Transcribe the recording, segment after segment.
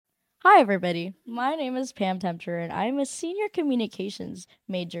Hi, everybody. My name is Pam Tempter, and I'm a senior communications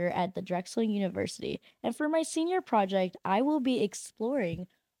major at the Drexel University. And for my senior project, I will be exploring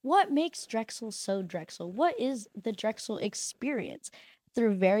what makes Drexel so Drexel. What is the Drexel experience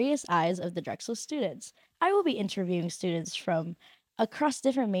through various eyes of the Drexel students? I will be interviewing students from across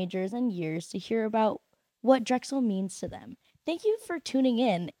different majors and years to hear about what Drexel means to them. Thank you for tuning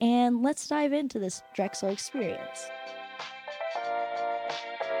in, and let's dive into this Drexel experience.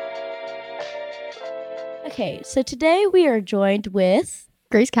 Okay, so today we are joined with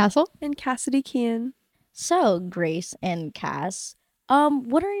Grace Castle. And Cassidy Kean. Grace and Cass.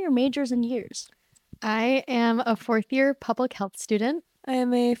 What are your majors and years? I am a fourth year public health student. I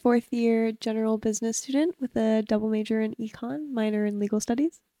am a fourth year general business student with a double major in econ, minor in legal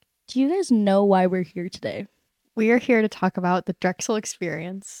studies. Do you guys know why we're here today? We are here to talk about the Drexel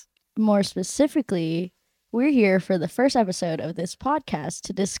experience. More specifically, we're here for the first episode of this podcast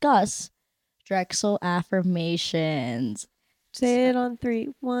to discuss Drexel Affirmations. Say it on 3.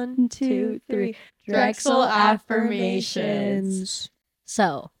 1, 2, 3. Drexel Affirmations.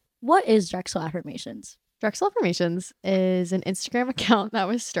 So, what is Drexel Affirmations? Drexel Affirmations is an Instagram account that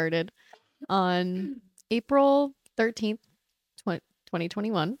was started on April 13th,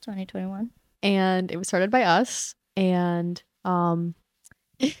 2021. 2021. And it was started by us. And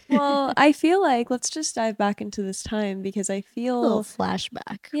well, I feel like let's just dive back into this time because I feel a little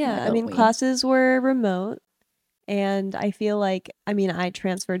flashback. Yeah, I mean, classes were remote. And I feel like, I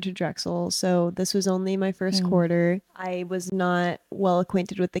transferred to Drexel, so this was only my first quarter. I was not well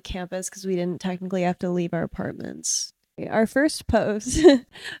acquainted with the campus because we didn't technically have to leave our apartments. Our first post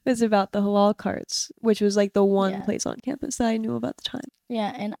was about the halal carts, which was like the one place on campus that I knew about the time.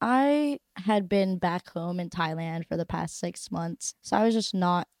 Yeah, and I had been back home in Thailand for the past 6 months, so I was just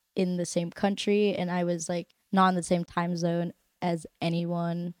not in the same country, and I was like not in the same time zone as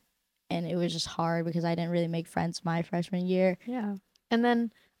anyone. And it was just hard because I didn't really make friends my freshman year. Yeah. And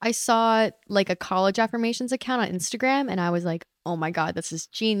then I saw like a college affirmations account on Instagram and I was like, oh my God, this is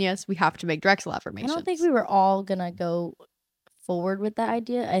genius. We have to make Drexel affirmations. I don't think we were all going to go forward with that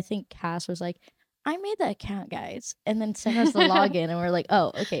idea. I think Cass was like, I made the account, guys. And then sent us the login and we're like,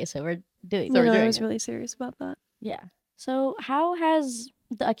 oh, okay, so we're doing it. I was really serious about that. Yeah. So how has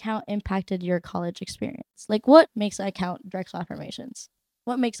the account impacted your college experience? Like what makes an account Drexel Affirmations?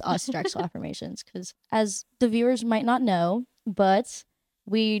 What makes us Drexel Affirmations? Because as the viewers might not know, but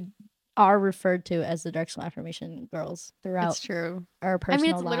we are referred to as the Drexel Affirmation girls throughout our personal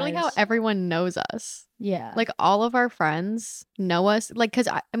lives. It's literally how everyone knows us. Yeah. Like all of our friends know us. Like, because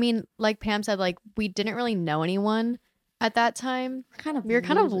like Pam said, like we didn't really know anyone at that time. We were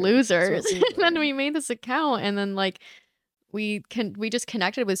kind of losers. And then we made this account and then like we just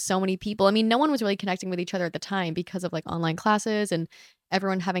connected with so many people. I mean, no one was really connecting with each other at the time because of like online classes and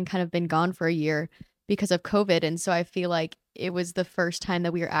everyone having kind of been gone for a year because of COVID. And so I feel like it was the first time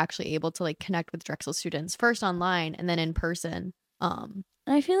that we were actually able to like connect with Drexel students, first online and then in person. And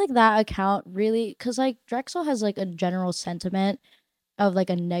I feel like that account really, because like Drexel has like a general sentiment of like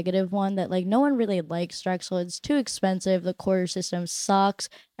a negative one that like no one really likes Drexel. It's too expensive. The quarter system sucks.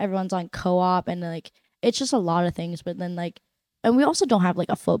 Everyone's on co-op and like it's just a lot of things. But then like, and we also don't have like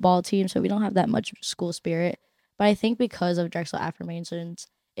a football team, so we don't have that much school spirit. But I think because of Drexel Affirmations,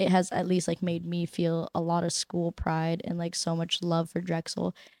 it has at least like made me feel a lot of school pride and like so much love for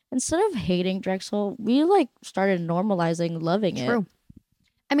Drexel. Instead of hating Drexel, we like started normalizing loving it. True.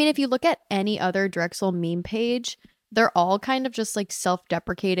 I mean, if you look at any other Drexel meme page, they're all kind of just like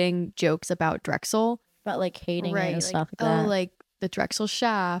self-deprecating jokes about Drexel. About like hating it and stuff like that. Oh, like the Drexel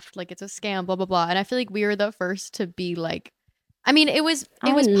shaft, like it's a scam, blah, blah, blah. And I feel like we were the first to be like, I mean, it was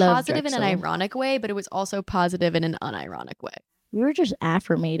positive in an ironic way, but it was also positive in an unironic way. We were just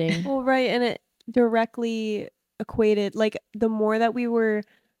affirmating. Well, right. And it directly equated, like the more that we were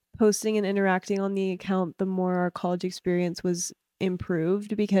posting and interacting on the account, the more our college experience was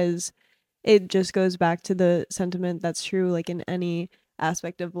improved because it just goes back to the sentiment that's true like in any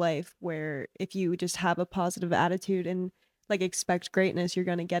aspect of life where if you just have a positive attitude and like expect greatness, you're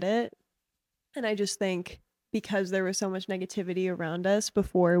going to get it. And I just think because there was so much negativity around us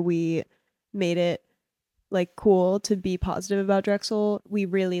before we made it like cool to be positive about Drexel, we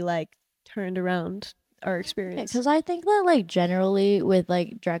really like turned around our experience. Because I think that like generally with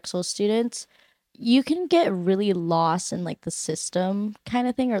like Drexel students, you can get really lost in like the system kind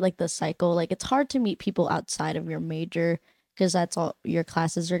of thing or like the cycle. Like it's hard to meet people outside of your major because that's all your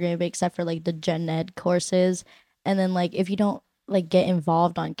classes are going to be except for like the gen ed courses. And then like if you don't like get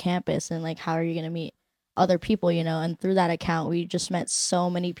involved on campus and like how are you going to meet other people, you know? And through that account, we just met so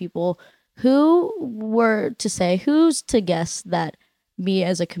many people who were to say, who's to guess that me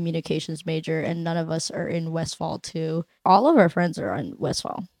as a communications major, and none of us are in Westfall too. All of our friends are in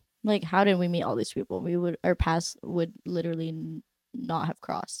Westfall. Like, how did we meet all these people? Our paths would literally not have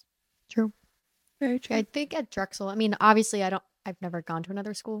crossed. True. Very true. I think at Drexel, I mean, obviously I've never gone to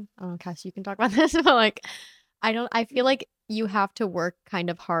another school. I don't know, Cass, you can talk about this, but like, I feel like you have to work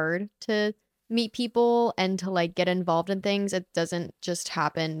kind of hard to meet people and to like get involved in things. It doesn't just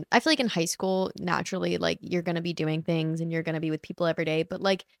happen. I feel like in high school, naturally, like you're going to be doing things and you're going to be with people every day. But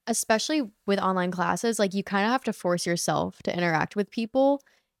like, especially with online classes, like you kind of have to force yourself to interact with people.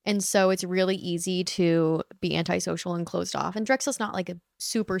 And so it's really easy to be antisocial and closed off. And Drexel's not like a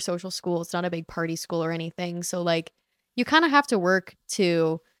super social school. It's not a big party school or anything. So like you kind of have to work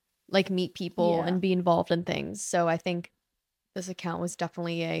to like meet people and be involved in things. So I think this account was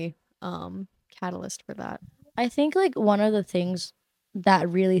definitely a catalyst for that. I think like one of the things that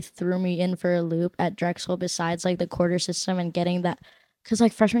really threw me in for a loop at Drexel, besides like the quarter system and getting that, because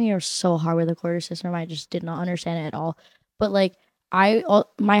like freshman year was so hard with the quarter system, I just did not understand it at all. But like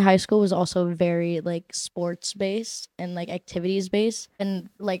my high school was also very like sports based and like activities based, and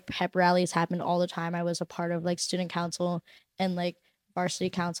like pep rallies happened all the time. I was a part of like student council and like varsity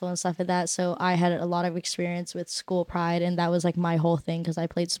council and stuff like that, so I had a lot of experience with school pride, and that was like my whole thing because I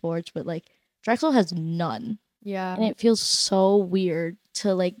played sports. But like Drexel has none. Yeah. And it feels so weird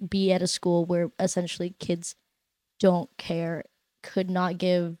to like be at a school where essentially kids don't care, could not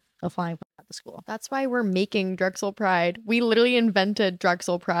give a flying fuck at the school. That's why we're making Drexel Pride. We literally invented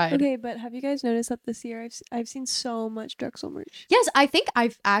Drexel Pride. Okay, but have you guys noticed that this year I've seen so much Drexel merch? Yes, I think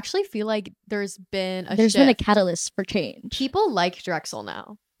I actually feel like there's been a catalyst for change. People like Drexel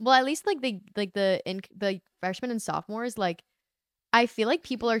now. Well, at least like the freshmen and sophomores, like I feel like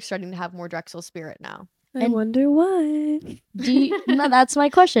people are starting to have more Drexel spirit now. I wonder why. No, that's my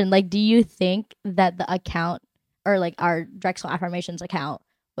question. Like, do you think that the account or like our Drexel Affirmations account,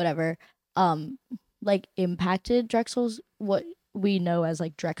 whatever, like impacted Drexel's what we know as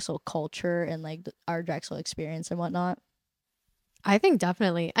like Drexel culture and like our Drexel experience and whatnot? I think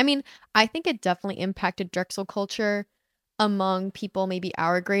definitely. I mean, I think it definitely impacted Drexel culture among people maybe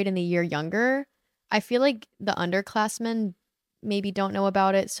our grade and the year younger. I feel like the underclassmen maybe don't know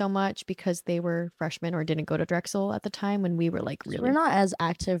about it so much because they were freshmen or didn't go to Drexel at the time when we were like really. We're not as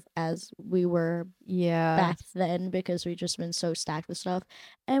active as we were back then because we've just been so stacked with stuff,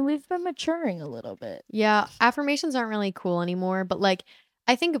 and we've been maturing a little bit. Yeah, affirmations aren't really cool anymore, but like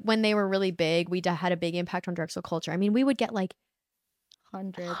I think when they were really big, we had a big impact on Drexel culture. I mean, we would get like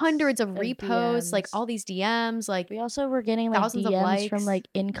hundreds of reposts, DMs. like all these DMs. Like we also were getting like thousands DMs of likes from like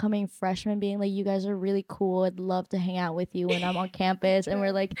incoming freshmen being like, "You guys are really cool. I'd love to hang out with you when I'm on campus." And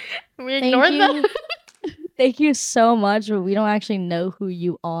we're like, we ignored them. Thank you so much, but we don't actually know who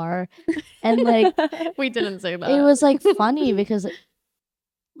you are. And like we didn't say that. It was like funny because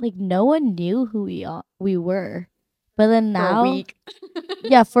like no one knew who we were. But then now, for a week.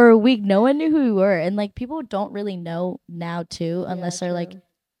 For a week, no one knew who we were. And like people don't really know now too, unless they're like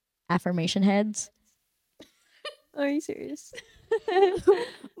affirmation heads. Are you serious?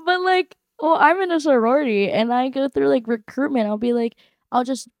 But like, well, I'm in a sorority and I go through like recruitment. I'll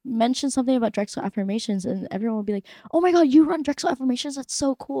just mention something about Drexel Affirmations and everyone will be like, "Oh my god, you run Drexel Affirmations? That's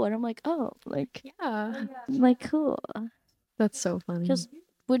so cool." And I'm like, "Oh, like like cool." That's so funny. Because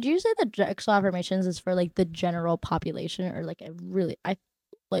would you say that Drexel Affirmations is for like the general population or like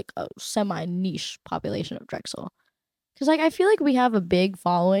a semi niche population of Drexel? Because like I feel like we have a big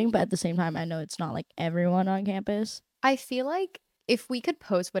following, but at the same time, I know it's not like everyone on campus. I feel like if we could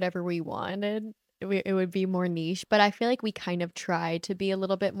post whatever we wanted, it would be more niche. But I feel like we kind of try to be a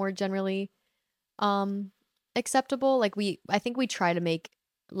little bit more generally acceptable. Like I think we try to make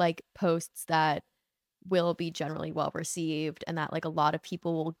like posts that will be generally well received and that like a lot of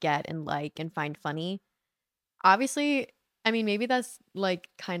people will get and like and find funny. Obviously, I mean, maybe that's like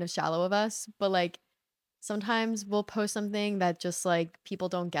kind of shallow of us, but like sometimes we'll post something that just like people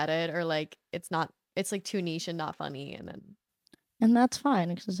don't get it or like it's like too niche and not funny, and that's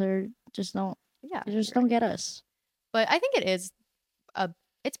fine because they're just don't don't get us. But I think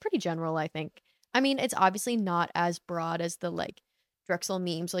it's pretty general. I think. I mean, it's obviously not as broad as the like Drexel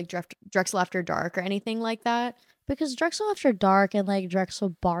memes, like Drexel After Dark or anything like that. Because Drexel After Dark and like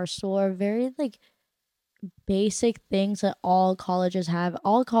Drexel Barstool are very like basic things that all colleges have.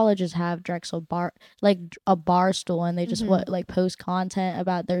 All colleges have Drexel like a bar stool, and they just post content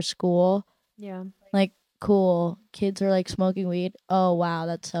about their school. Yeah. Like cool. Kids are like smoking weed. Oh wow,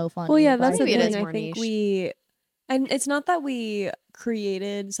 that's so funny. Well, yeah, that's the thing. I think and it's not that we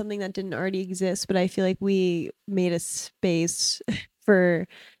created something that didn't already exist, but I feel like we made a space for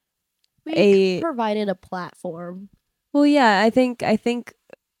we provided a platform. Well, yeah, I think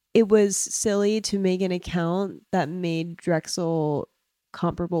it was silly to make an account that made Drexel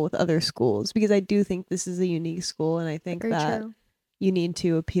comparable with other schools, because I do think this is a unique school, and I think Very that true. you need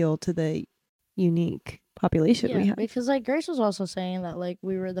to appeal to the unique population we Yeah, have. because like Grace was also saying that like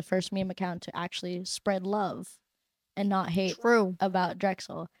we were the first meme account to actually spread love and not hate True. about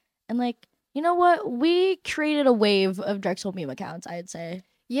Drexel. And like, you know what? We created a wave of Drexel meme accounts, I'd say.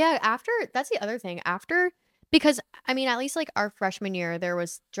 Yeah, that's the other thing. Because I mean, at least like our freshman year, there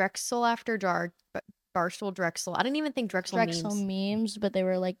was Drexel after dark, but Barstool Drexel. I didn't even think Drexel Drexel memes. memes, but they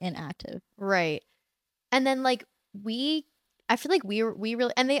were like inactive. Right. And then like I feel like we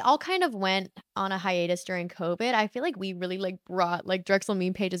really, and they all kind of went on a hiatus during COVID. I feel like we really like brought like Drexel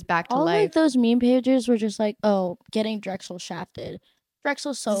meme pages back to All like life. those meme pages were just like, oh, getting Drexel shafted.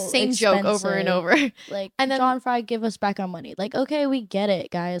 Drexel's so Same joke expensive. over and over. Like, And then John Fry, give us back our money. Like, okay, we get it,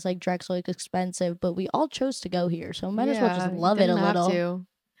 guys. Like, Drexel is expensive, but we all chose to go here, so might as well just love it a didn't have little. to.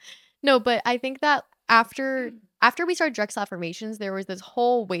 No, but I think that after we started Drexel Affirmations, there was this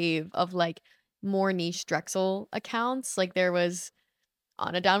whole wave of like more niche Drexel accounts. Like there was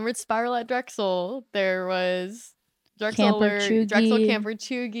On a Downward Spiral at Drexel. There was Drexel Camper Alert, Drexel Chugi. Camper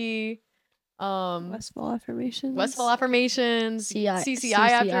Chugi, Westfall Affirmations. Westfall Affirmations, CCI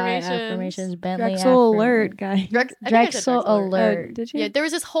Affirmations, Bentley Drexel Alert, guy. I think I said Drexel Alert. Oh, did you? Yeah, there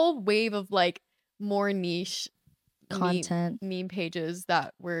was this whole wave of like more niche Content. meme pages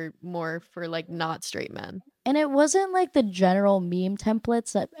that were more for like not straight men. And it wasn't like the general meme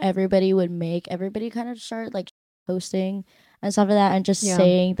templates that everybody would make. Everybody kind of started like posting and stuff like that and just Yeah.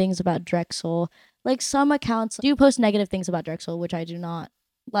 saying things about Drexel. Like some accounts do post negative things about Drexel, which I do not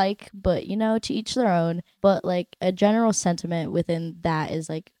like, but you know, to each their own. But like a general sentiment within that is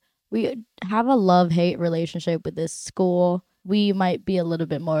like we have a love-hate relationship with this school. We might be a little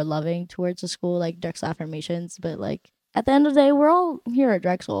bit more loving towards the school, like Drexel Affirmations, but like at the end of the day, we're all here at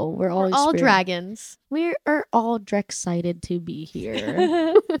Drexel. We're all dragons. We are all Drexcited to be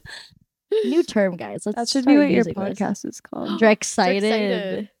here. New term, guys. Let's That should start be what your using this. podcast is called.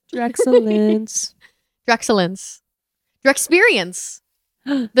 Drexcited. Drexel-lence. Drexel-lence. Drexperience.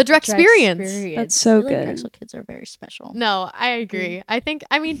 The Drexperience. That's so I feel like good. Drexel kids are very special. No, I agree.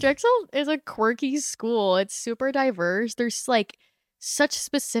 I mean, Drexel is a quirky school. It's super diverse. There's like such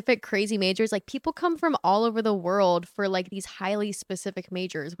specific crazy majors. Like people come from all over the world for like these highly specific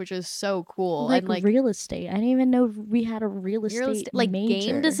majors, which is so cool. Like, and like real estate. I didn't even know we had a real estate like major.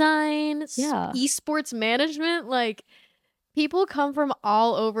 game design, Yeah. esports management, like people come from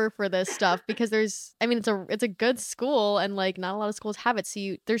all over for this stuff because it's a good school and like not a lot of schools have it.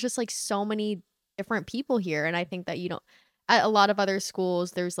 So there's just like so many different people here. And I think that at a lot of other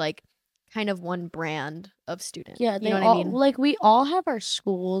schools, there's like kind of one brand of student. Yeah, you know what I mean? Like we all have our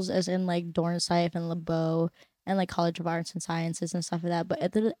schools as in like Dornsife and LeBeau and like College of Arts and Sciences and stuff like that. But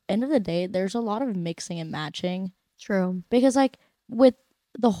at the end of the day, there's a lot of mixing and matching. True. Because like with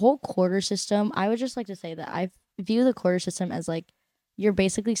the whole quarter system, I would just like to say that I view the quarter system as like you're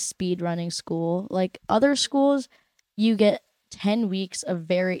basically speed running school. Like other schools, you get 10 weeks of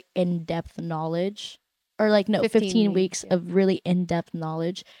very in-depth knowledge, or like no, 15 weeks of really in-depth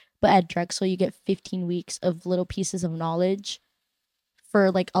knowledge. But at Drexel, you get 15 weeks of little pieces of knowledge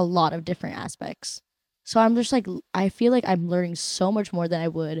for like a lot of different aspects. So I'm just like, I feel like I'm learning so much more than I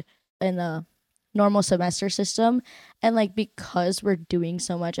would in the normal semester system. And like because we're doing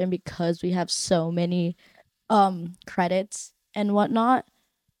so much and because we have so many credits and whatnot,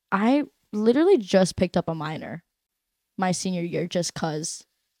 I literally just picked up a minor my senior year just because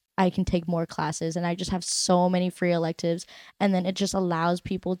I can take more classes and I just have so many free electives, and then it just allows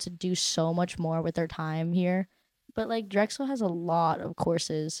people to do so much more with their time here. But like Drexel has a lot of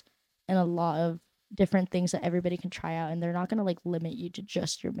courses and a lot of different things that everybody can try out, and they're not going to like limit you to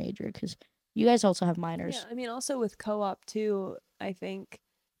just your major because you guys also have minors. Yeah, I mean also with co-op too, I think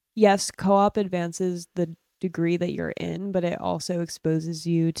yes, co-op advances the degree that you're in, but it also exposes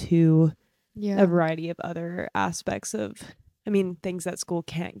you to a variety of other aspects of, I mean, things that school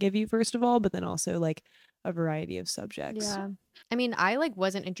can't give you, first of all, but then also like a variety of subjects. Yeah. I mean, I like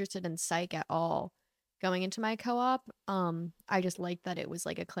wasn't interested in psych at all going into my co-op. I just liked that it was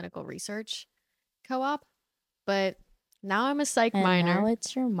like a clinical research co-op, but now I'm a psych And minor. now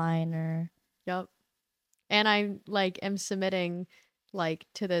it's your minor. Yep. And I like am submitting like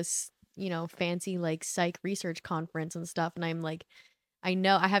to this, fancy like psych research conference and stuff. And I'm like, I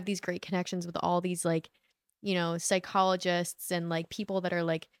know I have these great connections with all these like, psychologists and like people that are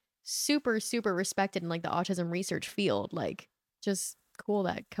like super, super respected in like the autism research field. Like just cool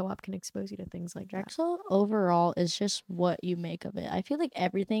that co-op can expose you to things like that. Drexel overall is just what you make of it. I feel like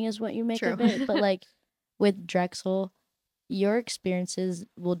everything is what you make True. of it, but like with Drexel, your experiences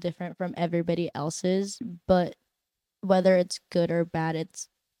will differ from everybody else's, but whether it's good or bad, it's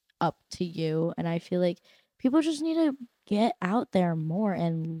up to you. And I feel like people just need to get out there more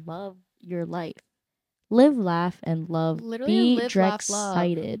and love your life. Live, laugh, and love. Literally Be live, laugh, love.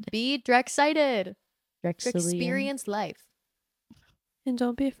 Drex-sighted. Be Drex-sighted. Drexelian. Experience life. And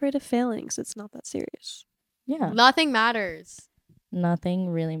don't be afraid of failing, 'cause it's not that serious. Yeah. Nothing matters. Nothing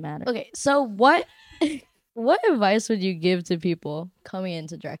really matters. Okay, so what what advice would you give to people coming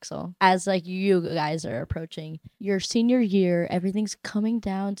into Drexel as like you guys are approaching your senior year? Everything's coming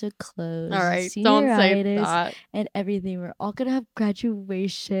down to close. All right, don't say Senioritis that. and everything. We're all gonna have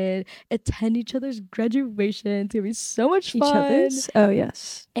graduation, attend each other's graduation. It's gonna be so much fun. Each other's? Oh,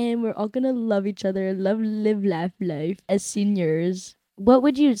 yes. And we're all gonna love each other, live, laugh, life as seniors. What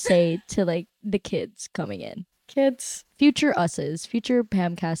would you say to like the kids coming in? Kids. Future us's, future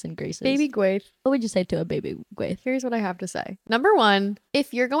Pam, Cass, and Grace's. Baby Gwaith. What would you say to a baby Gwaith? Here's what I have to say. Number one,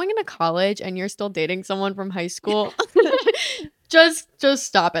 if you're going into college and you're still dating someone from high school, just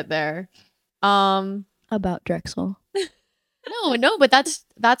stop it there. About Drexel. No, but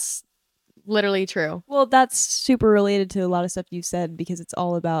that's literally true. Well, that's super related to a lot of stuff you said, because it's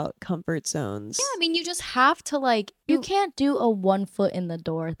all about comfort zones. Yeah, I mean, you just have to like You can't do a 1 foot in the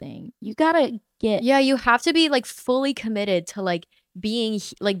door thing. You gotta get. Yeah, you have to be like fully committed to like being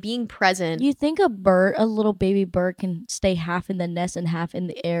present. You think a little baby bird, can stay half in the nest and half in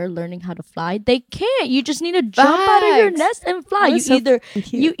the air, learning how to fly? They can't. You just need to jump out of your Facts. nest and fly. That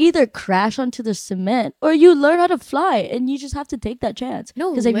is You either crash onto the cement or you learn how to fly, and you just have to take that chance.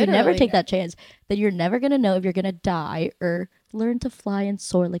 No, because if you never literally. take that chance, then you're never gonna know if you're gonna die or learn to fly and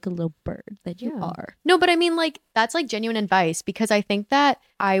soar like a little bird that you are. No, but I mean, like, that's like genuine advice, because I think that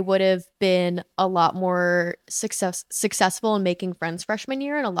I would have been a lot more successful in making friends freshman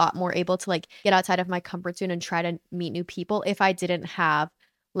year, and a lot more able to like get outside of my comfort zone and try to meet new people if I didn't have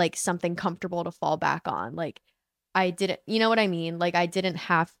like something comfortable to fall back on. Like, I didn't, you know what I mean? Like, I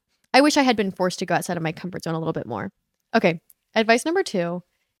wish I had been forced to go outside of my comfort zone a little bit more. Okay. Advice number 2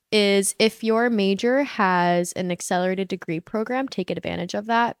 is, if your major has an accelerated degree program, take advantage of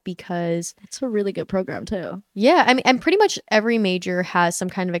that, because It's a really good program too. yeah, I mean, and pretty much every major has some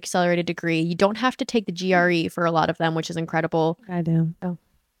kind of accelerated degree. You don't have to take the GRE for a lot of them, which is incredible. I do.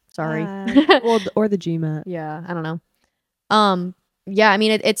 Sorry. Well, or the GMAT. Yeah, I don't know. Yeah, I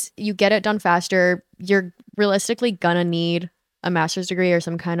mean, it's you get it done faster. You're realistically gonna need a master's degree or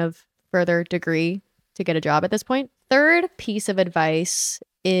some kind of further degree to get a job at this point. Third piece of advice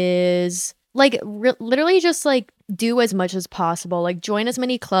is like literally just like do as much as possible. Like, join as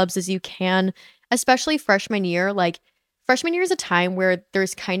many clubs as you can, especially freshman year. Like, freshman year is a time where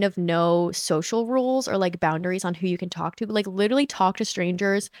there's kind of no social rules or like boundaries on who you can talk to. Like, literally talk to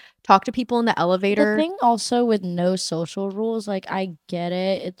strangers, talk to people in the elevator. The thing also with no social rules, like, I get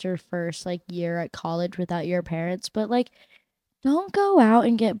it. It's your first like year at college without your parents, but like, don't go out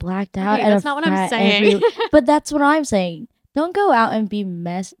and get blacked out. Okay, at that's a not what I'm frat saying. but that's what I'm saying. Don't go out and be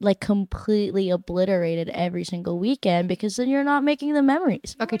completely obliterated every single weekend, because then you're not making the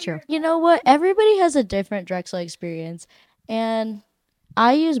memories. Okay, true. You know what? Everybody has a different Drexel experience, and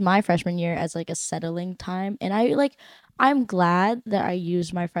I use my freshman year as like a settling time, and I'm glad that I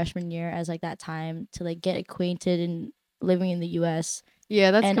used my freshman year as like that time to like get acquainted and living in the US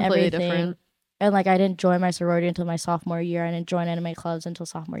Yeah, that's and completely everything. different. And like, I didn't join my sorority until my sophomore year. I didn't join anime clubs until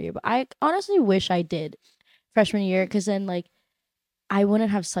sophomore year. But I honestly wish I did freshman year, because then like I wouldn't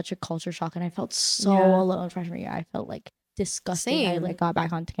have such a culture shock. And I felt so alone freshman year. I felt like disgusting. I Same. like got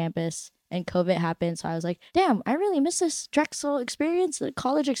back onto campus and COVID happened. So I was like, damn, I really miss this Drexel experience, the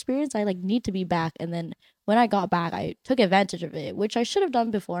college experience. I like need to be back. And then when I got back, I took advantage of it, which I should have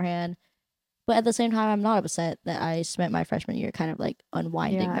done beforehand. But at the same time, I'm not upset that I spent my freshman year kind of like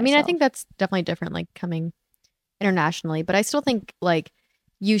unwinding. Yeah, I mean, I think that's definitely different, like coming internationally. But I still think like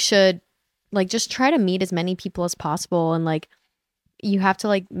you should like just try to meet as many people as possible, and like you have to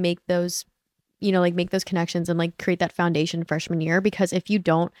like make those, like make those connections and like create that foundation freshman year. Because if you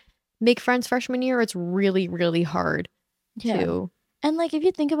don't make friends freshman year, it's really, really hard to. And like, if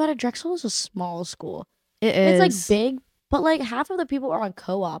you think about it, Drexel is a small school. It is. It's like big, but like half of the people are on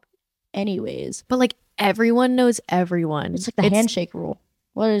co-op anyways. But like everyone knows everyone. It's like the handshake rule.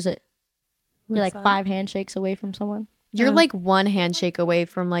 What is it? You're like 5 handshakes away from someone. You're like 1 handshake away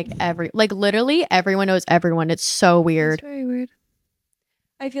from like literally everyone knows everyone. It's so weird. It's very weird.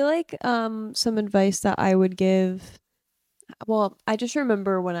 I feel like some advice that I would give. Well, I just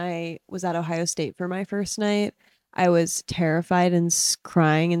remember when I was at Ohio State for my first night, I was terrified and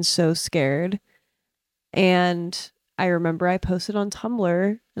crying and so scared. And I remember I posted on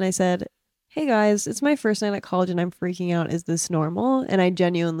Tumblr and I said, hey guys, it's my first night at college and I'm freaking out. Is this normal? And I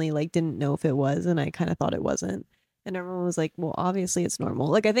genuinely like didn't know if it was, and I kind of thought it wasn't. And everyone was like, well, obviously it's normal.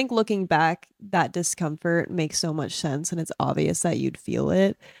 Like, I think looking back, that discomfort makes so much sense and it's obvious that you'd feel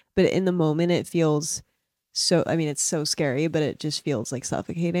it. But in the moment, it feels so, I mean, it's so scary, but it just feels like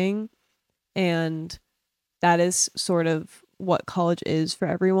suffocating. And that is sort of what college is for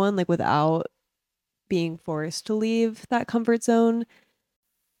everyone. Like, without being forced to leave that comfort zone,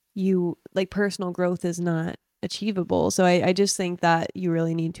 you like personal growth is not achievable. So I just think that you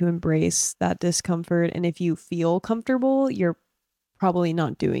really need to embrace that discomfort. And if you feel comfortable, you're probably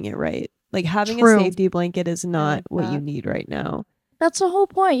not doing it right. Like, having a True. safety blanket is not like what you that. need right now. That's the whole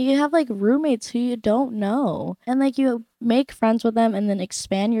point. You have like roommates who you don't know. And like you make friends with them and then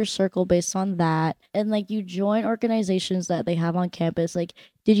expand your circle based on that. And like you join organizations that they have on campus. Like,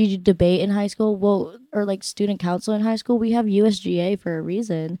 did you debate in high school? Well, or like student council in high school? We have USGA for a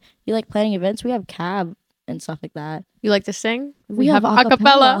reason. You like planning events? We have CAB and stuff like that. You like to sing? We have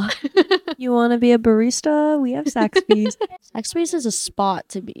acapella. You want to be a barista? We have Saxby's. Saxby's is a spot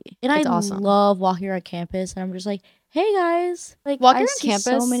to be. And It's I awesome. love walking around campus and I'm just like, hey guys. Like Walking I around see campus,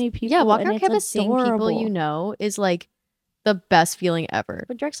 so many people. yeah, walking and around it's campus, seeing people you adorable. know is like the best feeling ever.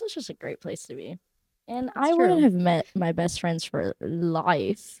 But Drexel's just a great place to be. And That's I wouldn't true. have met my best friends for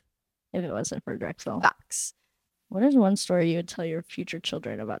life if it wasn't for Drexel. Facts. What is one story you would tell your future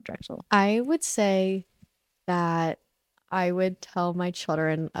children about Drexel? I would say that I would tell my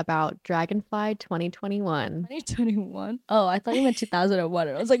children about Dragonfly 2021. 2021? Oh, I thought you meant 2001.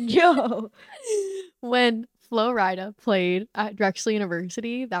 And I was like, yo. When Flo Rida played at Drexel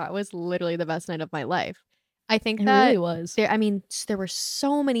University, that was literally the best night of my life. I think It that really was. there were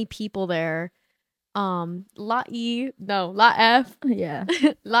so many people there. Lot F. Yeah.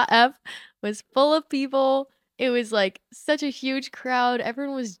 Lot F was full of people. It was like such a huge crowd.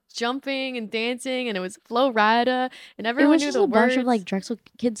 Everyone was jumping and dancing, and it was Flo Rida, and It everyone was knew just the a bunch of words. like Drexel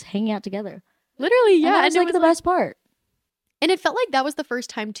kids hanging out together. Literally, And yeah. that was And it like was the best part. and it felt like that was the first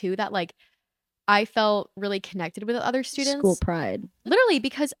time too that like I felt really connected with other students. School pride. Literally,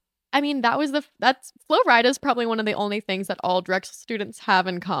 because I mean that's Flo Rida is probably one of the only things that all Drexel students have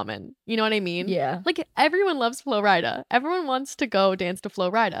in common. You know what I mean? Yeah. Like everyone loves Flo Rida. Everyone wants to go dance to Flo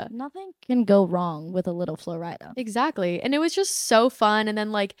Rida. Nothing can go wrong with a little Flo Rida. Exactly. And it was just so fun. And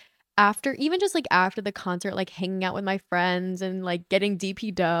then like after the concert, like hanging out with my friends and like getting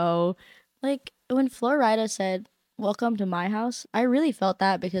DP dough. Like when Flo Rida said, welcome to my house, I really felt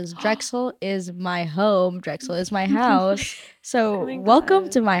that because Drexel is my home. Drexel is my house. So Oh my welcome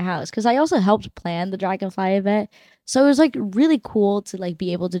God. to my house. Because I also helped plan the Dragonfly event. So it was like really cool to like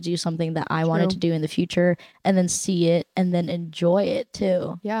be able to do something that I wanted True. to do in the future and then see it and then enjoy it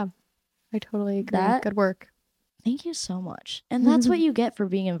too. Yeah, I totally agree. That- Good work. Thank you so much. And that's what you get for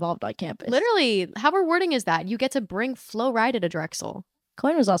being involved on campus. Literally, how rewarding is that? You get to bring Flo Rida to Drexel.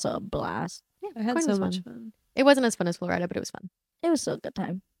 Coin was also a blast. Yeah, I had Coin so was much fun. fun. It wasn't as fun as Flo Rida, but it was fun. It was still a good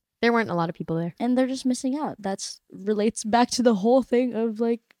time. There weren't a lot of people there. And they're just missing out. That's relates back to the whole thing of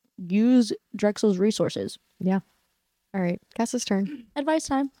like use Drexel's resources. Yeah. All right, Cass's turn. Advice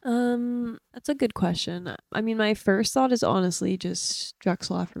time. That's a good question. I mean, my first thought is honestly just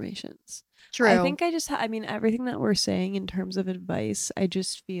Drexel Affirmations. True. I think I mean, everything that we're saying in terms of advice, I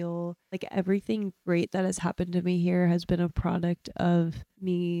just feel like everything great that has happened to me here has been a product of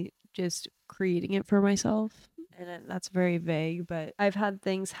me just creating it for myself. And that's very vague, but I've had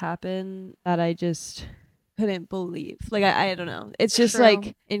things happen that I just couldn't believe. Like, I don't know. It's just True.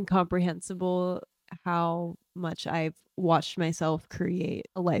 like incomprehensible how much I've watched myself create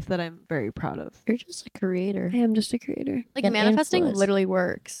a life that I'm very proud of. You're just a creator. I am just a creator. like an manifesting influence. literally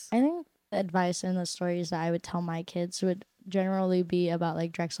works. I think the advice and the stories that I would tell my kids would generally be about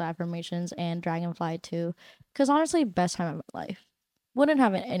like Drexel Affirmations and Dragonfly too. Because honestly, best time of my life. Wouldn't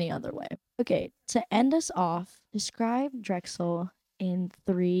have it any other way. Okay, to end us off, describe Drexel in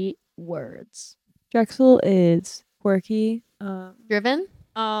 3 words. Drexel is quirky. Driven.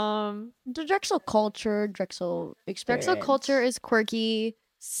 The Drexel culture, Drexel experience. Drexel culture is quirky,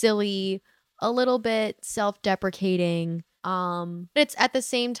 silly, a little bit self-deprecating. It's at the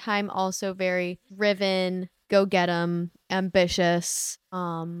same time also very driven, go get 'em, ambitious.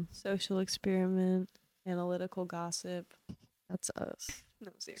 Social experiment, analytical gossip. That's us. No,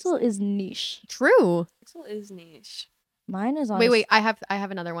 Drexel seriously. is niche. True. Drexel is niche. Mine is Wait, I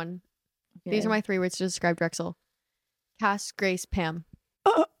have another one. Okay. These are my 3 words to describe Drexel. Cass, Grace, Pam.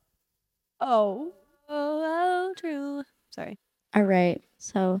 Oh, true. Sorry. All right.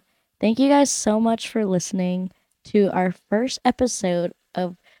 So thank you guys so much for listening to our first episode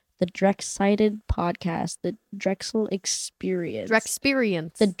of the Drex-sided podcast, the Drexel experience.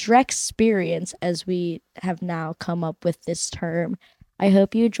 Drexperience. The Drexperience, as we have now come up with this term. I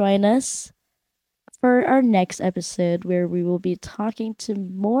hope you join us for our next episode, where we will be talking to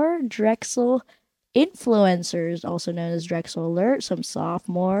more Drexel influencers, also known as Drexel Alert, some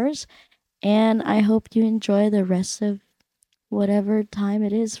sophomores. And I hope you enjoy the rest of whatever time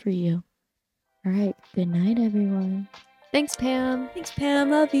it is for you. All right. Good night, everyone. Thanks, Pam. Thanks,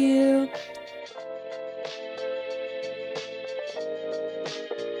 Pam. Love you.